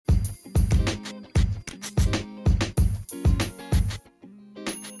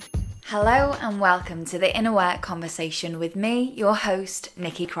Hello and welcome to the Inner Work Conversation with me, your host,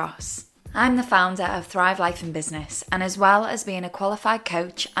 Nikki Cross. I'm the founder of Thrive Life and Business, and as well as being a qualified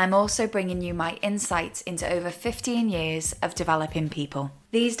coach, I'm also bringing you my insights into over 15 years of developing people.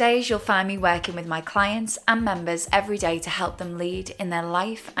 These days, you'll find me working with my clients and members every day to help them lead in their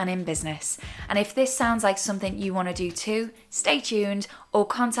life and in business. And if this sounds like something you want to do too, stay tuned or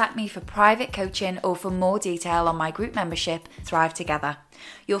contact me for private coaching or for more detail on my group membership, Thrive Together.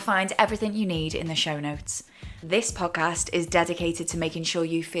 You'll find everything you need in the show notes. This podcast is dedicated to making sure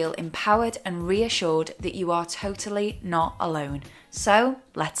you feel empowered and reassured that you are totally not alone. So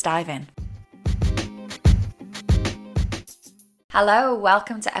let's dive in. Hello,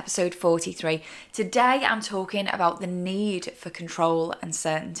 welcome to episode 43. Today I'm talking about the need for control and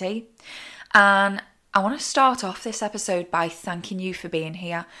certainty. And I want to start off this episode by thanking you for being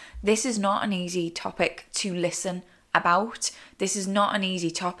here. This is not an easy topic to listen about. This is not an easy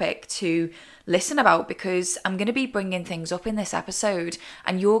topic to listen about because I'm going to be bringing things up in this episode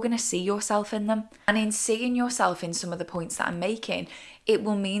and you're going to see yourself in them. And in seeing yourself in some of the points that I'm making, it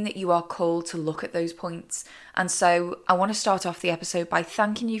will mean that you are called to look at those points. And so I want to start off the episode by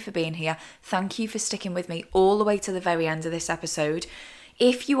thanking you for being here. Thank you for sticking with me all the way to the very end of this episode.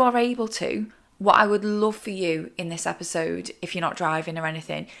 If you are able to, what I would love for you in this episode, if you're not driving or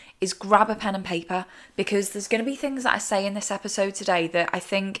anything, is grab a pen and paper, because there's going to be things that I say in this episode today that I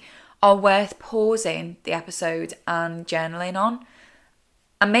think are worth pausing the episode and journaling on.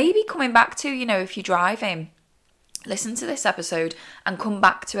 And maybe coming back to, if you're driving, listen to this episode and come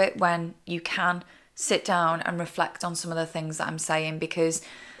back to it when you can. Sit down and reflect on some of the things that I'm saying, because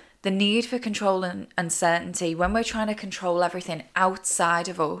the need for control and uncertainty, when we're trying to control everything outside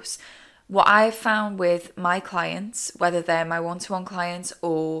of us, what I've found with my clients, whether they're my one-to-one clients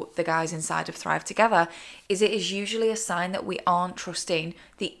or the guys inside of Thrive Together, is it is usually a sign that we aren't trusting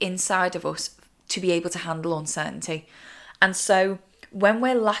the inside of us to be able to handle uncertainty. And so when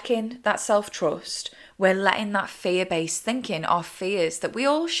we're lacking that self-trust, we're letting that fear-based thinking, our fears that we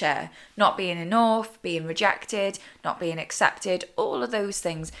all share, not being enough, being rejected, not being accepted, all of those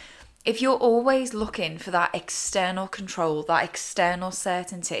things. If you're always looking for that external control, that external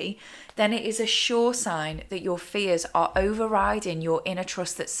certainty, then it is a sure sign that your fears are overriding your inner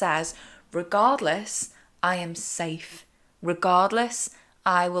trust that says, regardless, I am safe. Regardless,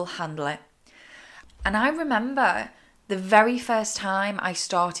 I will handle it. And I remember the very first time I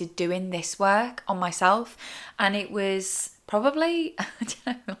started doing this work on myself, and it was probably,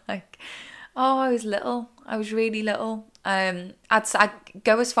 I was little. I was really little. I'd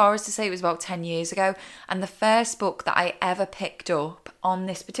go as far as to say it was about 10 years ago. And the first book that I ever picked up on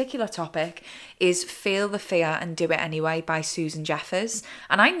this particular topic is Feel the Fear and Do It Anyway by Susan Jeffers.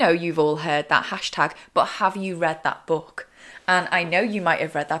 And I know you've all heard that hashtag, but have you read that book? And I know you might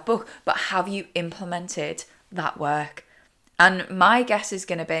have read that book, but have you implemented that work? And my guess is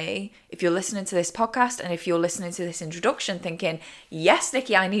going to be, if you're listening to this podcast and if you're listening to this introduction thinking, yes,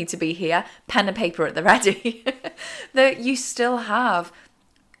 Nikki, I need to be here, pen and paper at the ready, that you still have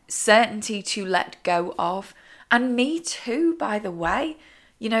certainty to let go of. And me too, by the way.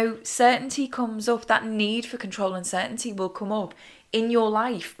 Certainty comes up, that need for control and certainty will come up in your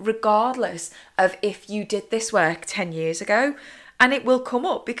life, regardless of if you did this work 10 years ago. And it will come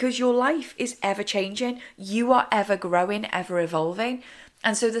up because your life is ever changing. You are ever growing, ever evolving.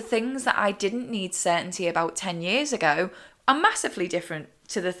 And so the things that I didn't need certainty about 10 years ago are massively different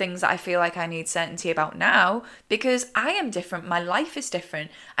to the things that I feel like I need certainty about now, because I am different, my life is different,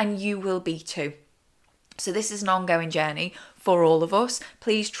 and you will be too. So this is an ongoing journey for all of us.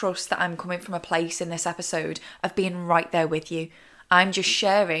 Please trust that I'm coming from a place in this episode of being right there with you. I'm just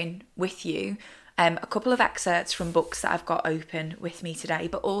sharing with you a couple of excerpts from books that I've got open with me today,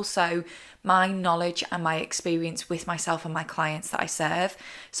 but also my knowledge and my experience with myself and my clients that I serve.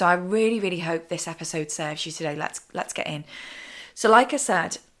 So I really, really hope this episode serves you today. Let's get in. So like I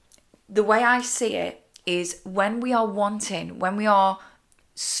said, the way I see it is when we are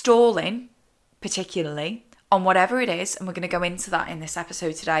stalling, particularly on whatever it is, and we're going to go into that in this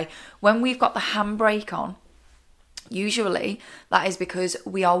episode today, when we've got the handbrake on, usually that is because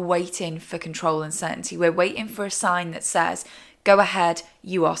we are waiting for control and certainty. We're waiting for a sign that says, go ahead,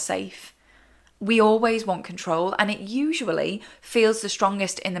 you are safe. We always want control, and it usually feels the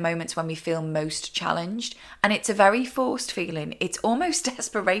strongest in the moments when we feel most challenged. And it's a very forced feeling. It's almost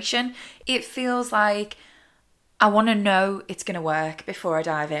desperation. It feels like I want to know it's going to work before I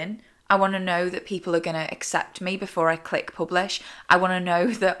dive in. I want to know that people are going to accept me before I click publish. I want to know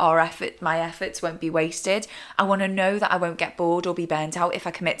that my efforts won't be wasted. I want to know that I won't get bored or be burnt out if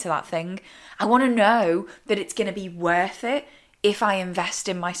I commit to that thing. I want to know that it's going to be worth it if I invest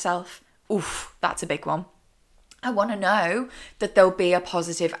in myself, oof, that's a big one. I want to know that there'll be a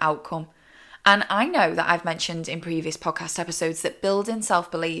positive outcome. And I know that I've mentioned in previous podcast episodes that building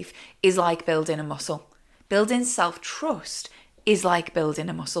self-belief is like building a muscle. Building self-trust is like building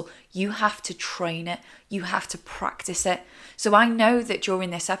a muscle. You have to train it. You have to practice it. So I know that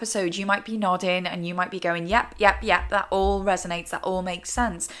during this episode, you might be nodding and you might be going, yep, that all resonates, that all makes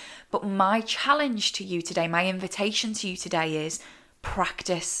sense. But my challenge to you today, my invitation to you today is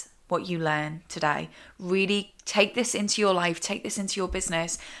practice what you learn today. Really take this into your life, take this into your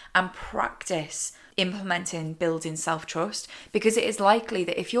business, and practice implementing building self-trust, because it is likely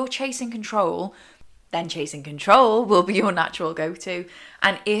that if you're chasing control, then chasing control will be your natural go-to.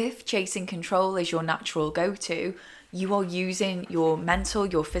 And if chasing control is your natural go-to, you are using your mental,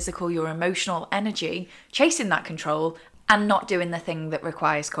 your physical, your emotional energy chasing that control and not doing the thing that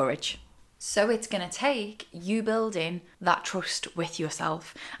requires courage. So it's going to take you building that trust with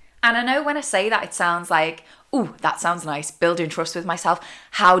yourself. And I know when I say that, it sounds like, ooh, that sounds nice, building trust with myself.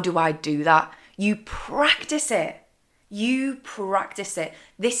 How do I do that? You practice it. You practice it.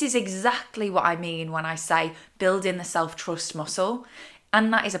 This is exactly what I mean when I say building the self-trust muscle.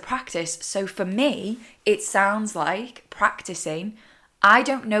 And that is a practice. So for me, it sounds like practicing. I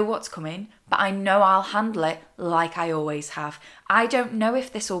don't know what's coming, but I know I'll handle it like I always have. I don't know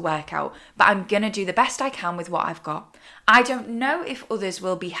if this will work out, but I'm going to do the best I can with what I've got. I don't know if others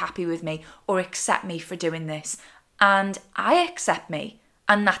will be happy with me or accept me for doing this. And I accept me,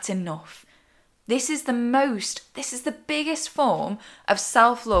 and that's enough. This is the biggest form of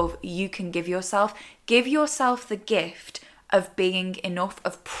self-love you can give yourself. Give yourself the gift of being enough,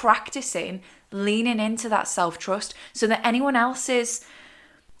 of practicing, leaning into that self-trust so that anyone else's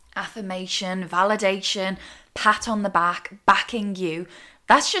affirmation, validation, pat on the back, backing you,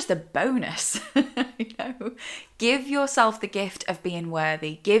 that's just a bonus. Give yourself the gift of being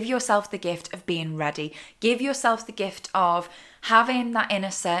worthy. Give yourself the gift of being ready. Give yourself the gift of having that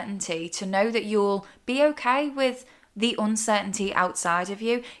inner certainty to know that you'll be okay with the uncertainty outside of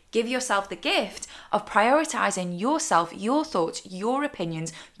you. Give yourself the gift of prioritizing yourself, your thoughts, your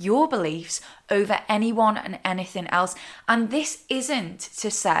opinions, your beliefs over anyone and anything else. And this isn't to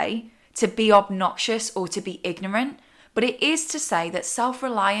say to be obnoxious or to be ignorant, but it is to say that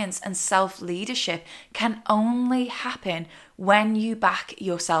self-reliance and self-leadership can only happen when you back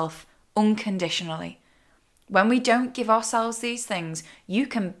yourself unconditionally. When we don't give ourselves these things, you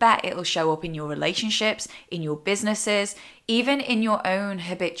can bet it'll show up in your relationships, in your businesses, even in your own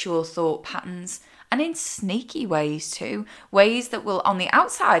habitual thought patterns, and in sneaky ways too. Ways that will, on the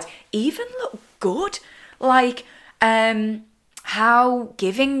outside, even look good. Like how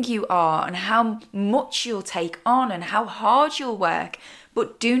giving you are and how much you'll take on and how hard you'll work.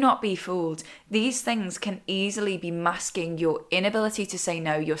 But do not be fooled. These things can easily be masking your inability to say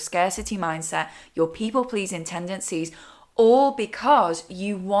no, your scarcity mindset, your people-pleasing tendencies, all because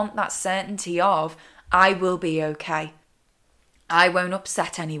you want that certainty of, I will be okay. I won't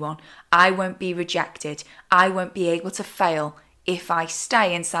upset anyone. I won't be rejected. I won't be able to fail if I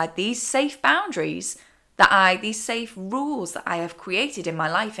stay inside these safe boundaries, these safe rules that I have created in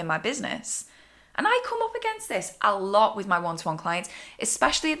my life, in my business. And I come up against this a lot with my one-to-one clients,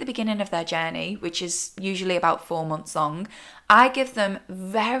 especially at the beginning of their journey, which is usually about 4 months long. I give them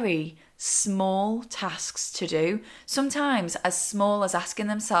very small tasks to do, sometimes as small as asking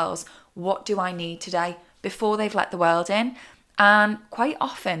themselves, what do I need today, before they've let the world in. And quite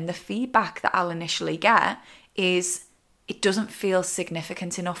often the feedback that I'll initially get is, it doesn't feel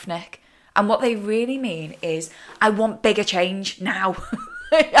significant enough, Nick. And what they really mean is, I want bigger change now.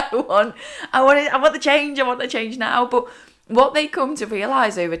 I want the change now. But what they come to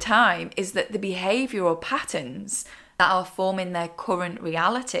realize over time is that the behavioral patterns that are forming their current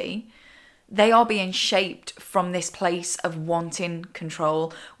reality, they are being shaped from this place of wanting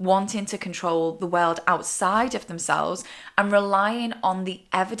control, wanting to control the world outside of themselves and relying on the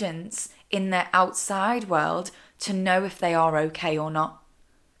evidence in their outside world to know if they are okay or not.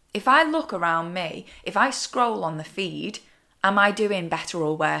 If I look around me, if I scroll on the feed, am I doing better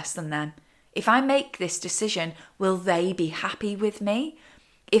or worse than them? If I make this decision, will they be happy with me?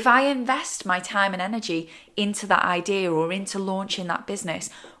 If I invest my time and energy into that idea or into launching that business,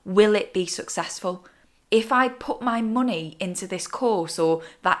 will it be successful? If I put my money into this course or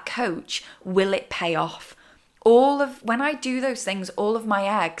that coach, will it pay off? When I do those things, all of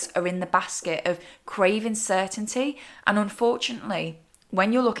my eggs are in the basket of craving certainty. And unfortunately,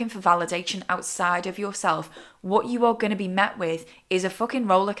 when you're looking for validation outside of yourself, what you are going to be met with is a fucking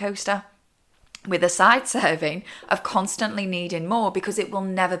roller coaster with a side serving of constantly needing more, because it will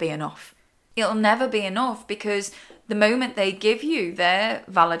never be enough. It'll never be enough, because the moment they give you their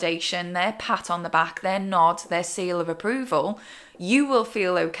validation, their pat on the back, their nod, their seal of approval, you will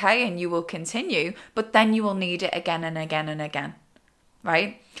feel okay and you will continue, but then you will need it again and again and again,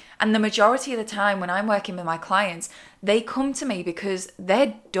 right? And the majority of the time when I'm working with my clients, they come to me because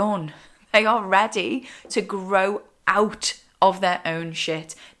they're done. They are ready to grow out of their own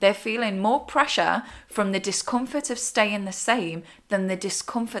shit. They're feeling more pressure from the discomfort of staying the same than the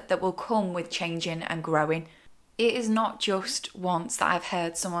discomfort that will come with changing and growing. It is not just once that I've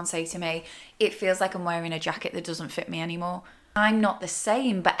heard someone say to me, it feels like I'm wearing a jacket that doesn't fit me anymore. I'm not the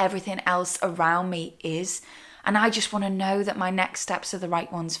same, but everything else around me is. And I just want to know that my next steps are the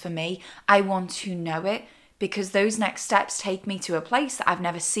right ones for me. I want to know it, because those next steps take me to a place that I've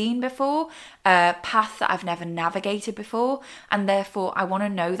never seen before, a path that I've never navigated before, and therefore I want to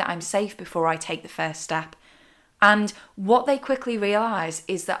know that I'm safe before I take the first step. And what they quickly realise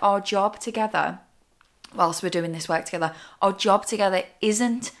is that our job together, whilst we're doing this work together, our job together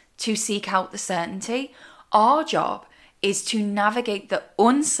isn't to seek out the certainty. Our job is to navigate the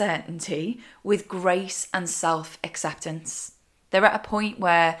uncertainty with grace and self-acceptance. They're at a point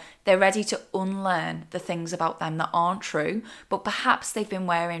where they're ready to unlearn the things about them that aren't true, but perhaps they've been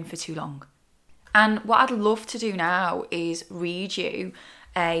wearing for too long. And what I'd love to do now is read you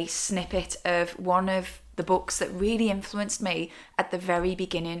a snippet of one of the books that really influenced me at the very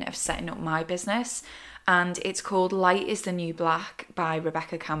beginning of setting up my business. And it's called Light is the New Black by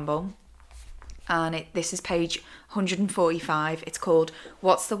Rebecca Campbell. And this is page 145. It's called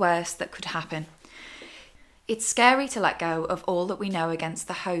What's the Worst That Could Happen? It's scary to let go of all that we know against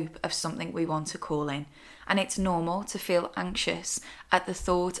the hope of something we want to call in. And it's normal to feel anxious at the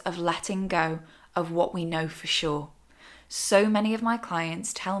thought of letting go of what we know for sure. So many of my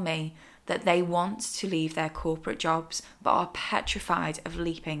clients tell me that they want to leave their corporate jobs but are petrified of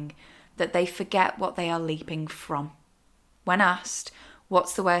leaping, that they forget what they are leaping from. When asked,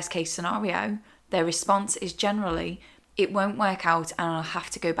 what's the worst case scenario? Their response is generally, it won't work out and I'll have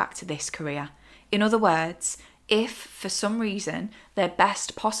to go back to this career. In other words, if for some reason their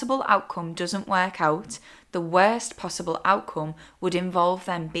best possible outcome doesn't work out, the worst possible outcome would involve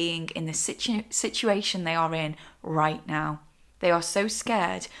them being in the situation they are in right now. They are so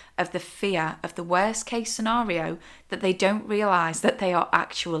scared of the fear of the worst case scenario that they don't realise that they are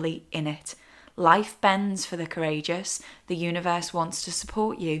actually in it. Life bends for the courageous. The universe wants to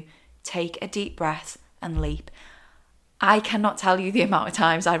support you. Take a deep breath and leap. I cannot tell you the amount of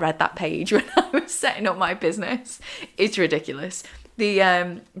times I read that page when I was setting up my business. It's ridiculous.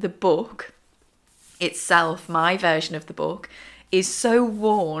 The book itself, my version of the book, is so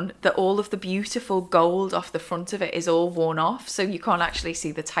worn that all of the beautiful gold off the front of it is all worn off, so you can't actually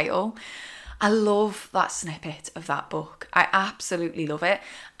see the title. I love that snippet of that book. I absolutely love it.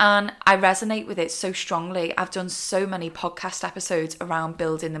 And I resonate with it so strongly. I've done so many podcast episodes around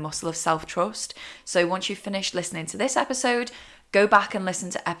building the muscle of self-trust. So once you've finished listening to this episode, go back and listen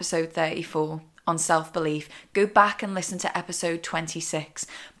to episode 34 on self-belief. Go back and listen to episode 26.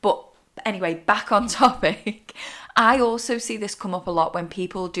 But anyway, back on topic. I also see this come up a lot when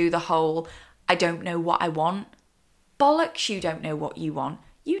people do the whole, I don't know what I want. Bollocks, you don't know what you want.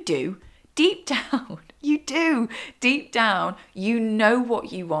 You do. Deep down, you do. Deep down, you know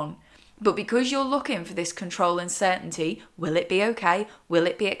what you want. But because you're looking for this control and certainty, will it be okay? Will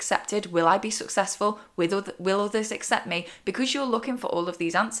it be accepted? Will I be successful? Will others accept me? Because you're looking for all of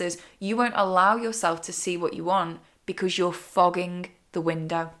these answers, you won't allow yourself to see what you want because you're fogging the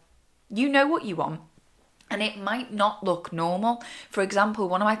window. You know what you want. And it might not look normal. For example,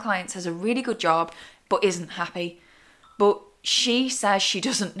 one of my clients has a really good job but isn't happy. But she says she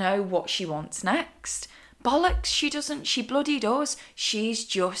doesn't know what she wants next. Bollocks, she doesn't. She bloody does. She's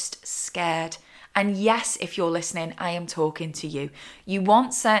just scared. And yes, if you're listening, I am talking to you. You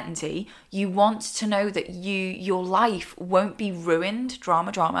want certainty. You want to know that your life won't be ruined,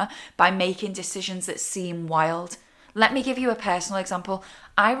 drama, by making decisions that seem wild. Let me give you a personal example.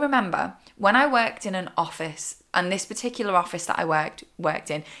 I remember when I worked in an office, and this particular office that I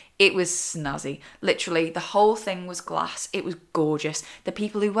worked in, it was snazzy. Literally, the whole thing was glass. It was gorgeous. The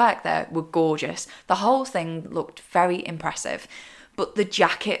people who worked there were gorgeous. The whole thing looked very impressive. But the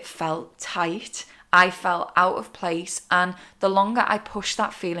jacket felt tight. I felt out of place. And the longer I pushed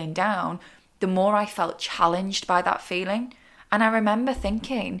that feeling down, the more I felt challenged by that feeling. And I remember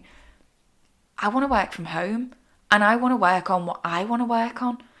thinking, I want to work from home. And I want to work on what I want to work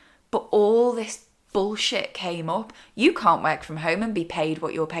on. But all this bullshit came up. You can't work from home and be paid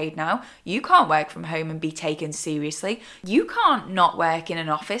what you're paid now. You can't work from home and be taken seriously. You can't not work in an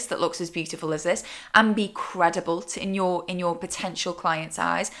office that looks as beautiful as this and be credible in your potential clients'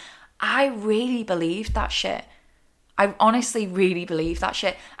 eyes. I really believed that shit. I honestly really believed that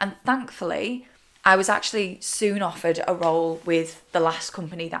shit. And thankfully, I was actually soon offered a role with the last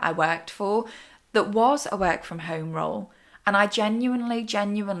company that I worked for that was a work from home role. And I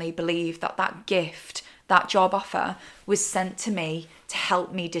genuinely believe that that gift, that job offer, was sent to me to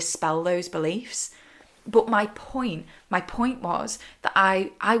help me dispel those beliefs. But my point was that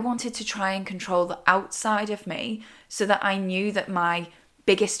I wanted to try and control the outside of me so that I knew that my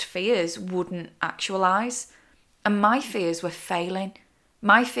biggest fears wouldn't actualize. And my fears were failing.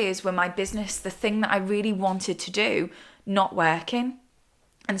 My fears were my business, the thing that I really wanted to do, not working.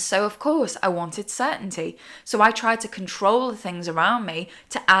 And so, of course, I wanted certainty. So I tried to control the things around me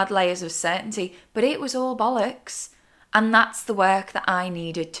to add layers of certainty, but it was all bollocks. And that's the work that I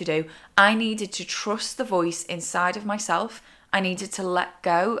needed to do. I needed to trust the voice inside of myself. I needed to let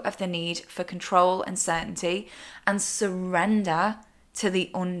go of the need for control and certainty and surrender to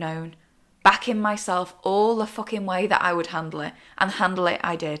the unknown. Backing myself all the fucking way that I would handle it. And handle it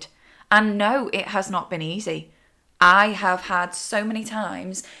I did. And no, it has not been easy. I have had so many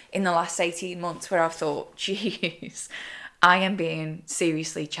times in the last 18 months where I've thought, geez, I am being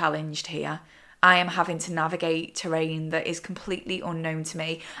seriously challenged here. I am having to navigate terrain that is completely unknown to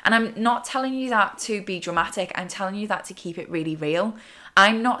me. And I'm not telling you that to be dramatic. I'm telling you that to keep it really real.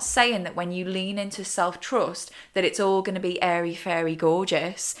 I'm not saying that when you lean into self-trust that it's all going to be airy-fairy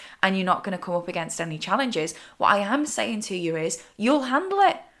gorgeous and you're not going to come up against any challenges. What I am saying to you is you'll handle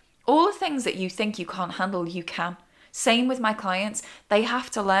it. All the things that you think you can't handle, you can. Same with my clients. They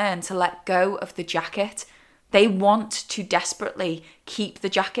have to learn to let go of the jacket. They want to desperately keep the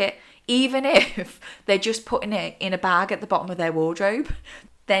jacket, even if they're just putting it in a bag at the bottom of their wardrobe.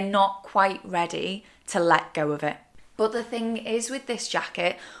 They're not quite ready to let go of it. But the thing is with this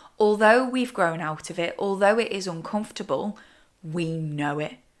jacket, although we've grown out of it, although it is uncomfortable, we know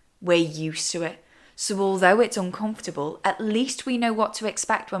it. We're used to it. So although it's uncomfortable, at least we know what to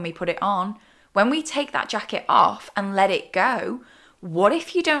expect when we put it on. When we take that jacket off and let it go, what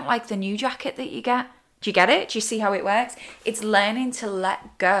if you don't like the new jacket that you get? Do you get it? Do you see how it works? It's learning to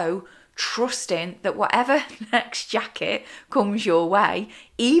let go, trusting that whatever next jacket comes your way,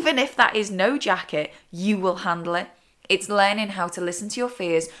 even if that is no jacket, you will handle it. It's learning how to listen to your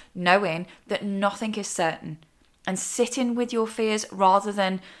fears, knowing that nothing is certain, and sitting with your fears rather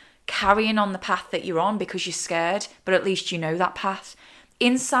than carrying on the path that you're on because you're scared, but at least you know that path.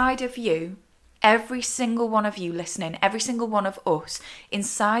 Inside of you, every single one of you listening, every single one of us,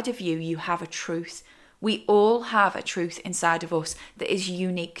 inside of you, you have a truth. We all have a truth inside of us that is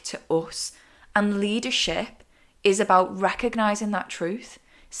unique to us. And leadership is about recognizing that truth,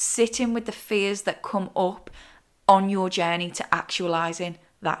 sitting with the fears that come up on your journey to actualizing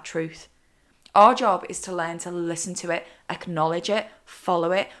that truth. Our job is to learn to listen to it, acknowledge it,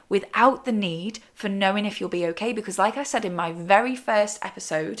 follow it, without the need for knowing if you'll be okay. Because like I said in my very first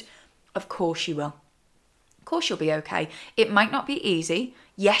episode, of course you will. Of course you'll be okay. It might not be easy.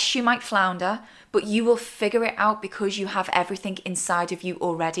 Yes, you might flounder, but you will figure it out because you have everything inside of you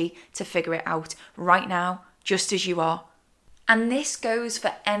already to figure it out right now, just as you are. And this goes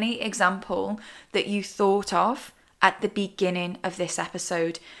for any example that you thought of at the beginning of this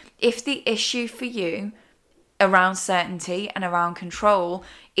episode. If the issue for you around certainty and around control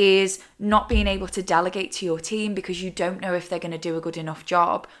is not being able to delegate to your team because you don't know if they're going to do a good enough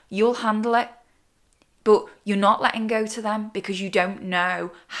job, you'll handle it. But you're not letting go to them because you don't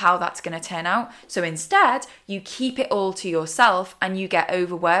know how that's going to turn out. So instead, you keep it all to yourself and you get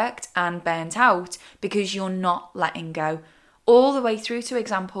overworked and burnt out because you're not letting go. All the way through to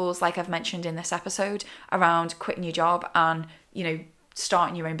examples like I've mentioned in this episode around quitting your job and,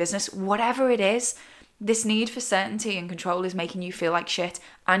 starting your own business. Whatever it is, this need for certainty and control is making you feel like shit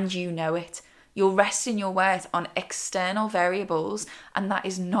and you know it. You're resting your worth on external variables, and that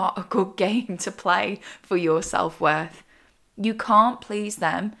is not a good game to play for your self-worth. You can't please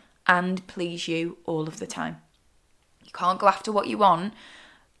them and please you all of the time. You can't go after what you want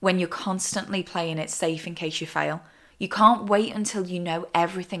when you're constantly playing it safe in case you fail. You can't wait until you know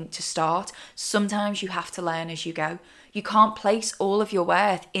everything to start. Sometimes you have to learn as you go. You can't place all of your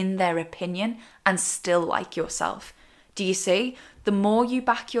worth in their opinion and still like yourself. Do you see? The more you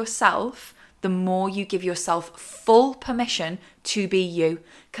back yourself, the more you give yourself full permission to be you,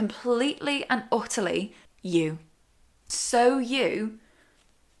 completely and utterly you. So you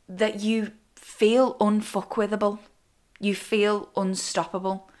that you feel unfuckwithable, you feel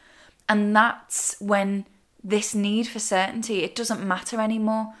unstoppable. And that's when this need for certainty, it doesn't matter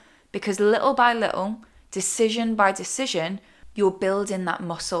anymore, because little by little, decision by decision, you're building that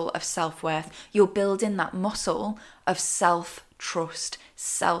muscle of self-worth. You're building that muscle of self-trust. self-trust,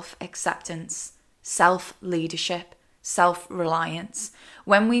 self-acceptance, self-leadership, self-reliance.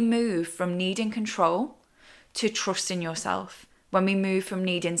 When we move from needing control to trusting yourself, when we move from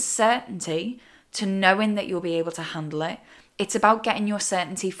needing certainty to knowing that you'll be able to handle it, it's about getting your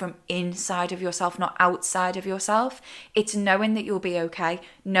certainty from inside of yourself, not outside of yourself. It's knowing that you'll be okay,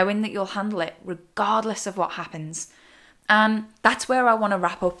 knowing that you'll handle it regardless of what happens. And that's where I want to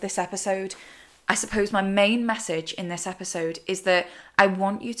wrap up this episode. I suppose my main message in this episode is that I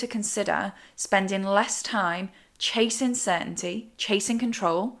want you to consider spending less time chasing certainty, chasing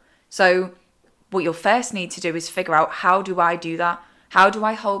control. So what you'll first need to do is figure out, how do I do that? How do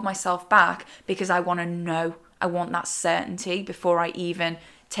I hold myself back? Because I want to know, I want that certainty before I even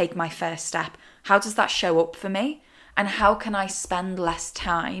take my first step. How does that show up for me? And how can I spend less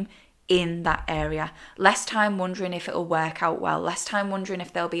time in that area? Less time wondering if it'll work out well, less time wondering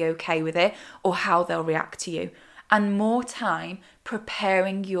if they'll be okay with it or how they'll react to you, and more time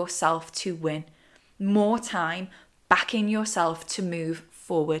preparing yourself to win, more time backing yourself to move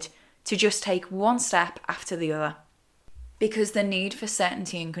forward, to just take one step after the other. Because the need for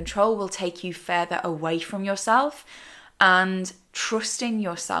certainty and control will take you further away from yourself, and trusting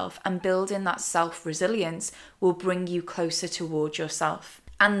yourself and building that self-resilience will bring you closer towards yourself.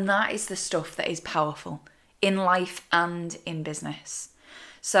 And that is the stuff that is powerful in life and in business.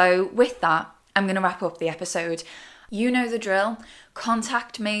 So with that, I'm going to wrap up the episode. You know the drill.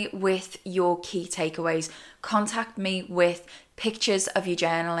 Contact me with your key takeaways. Contact me with pictures of your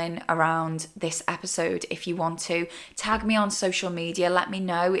journaling around this episode if you want to. Tag me on social media. Let me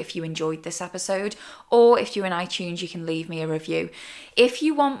know if you enjoyed this episode, or if you're in iTunes, you can leave me a review. If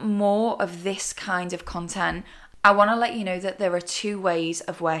you want more of this kind of content, I want to let you know that there are 2 ways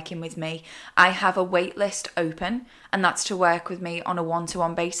of working with me. I have a waitlist open, and that's to work with me on a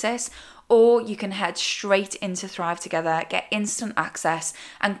one-to-one basis, or you can head straight into Thrive Together, get instant access,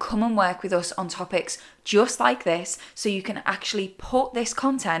 and come and work with us on topics just like this, so you can actually put this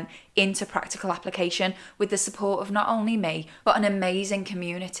content into practical application with the support of not only me, but an amazing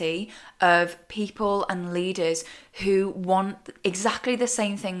community of people and leaders who want exactly the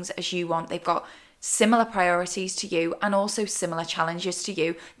same things as you want. They've got similar priorities to you and also similar challenges to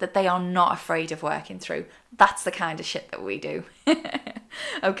you that they are not afraid of working through. That's the kind of shit that we do.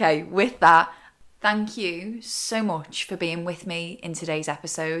 Okay, with that, thank you so much for being with me in today's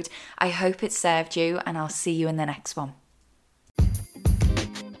episode. I hope it served you, and I'll see you in the next one.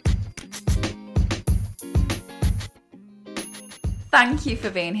 Thank you for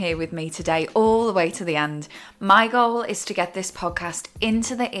being here with me today, all the way to the end. My goal is to get this podcast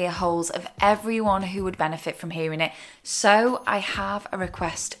into the ear holes of everyone who would benefit from hearing it. So I have a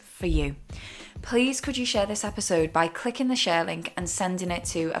request for you. Please could you share this episode by clicking the share link and sending it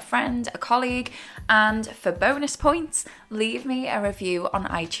to a friend, a colleague, and for bonus points, leave me a review on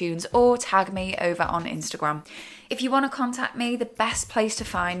iTunes or tag me over on Instagram. If you want to contact me, the best place to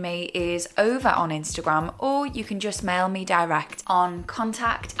find me is over on Instagram, or you can just mail me direct on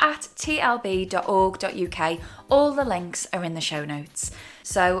contact@tlb.org.uk. All the links are in the show notes.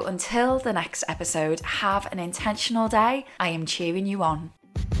 So until the next episode, have an intentional day. I am cheering you on.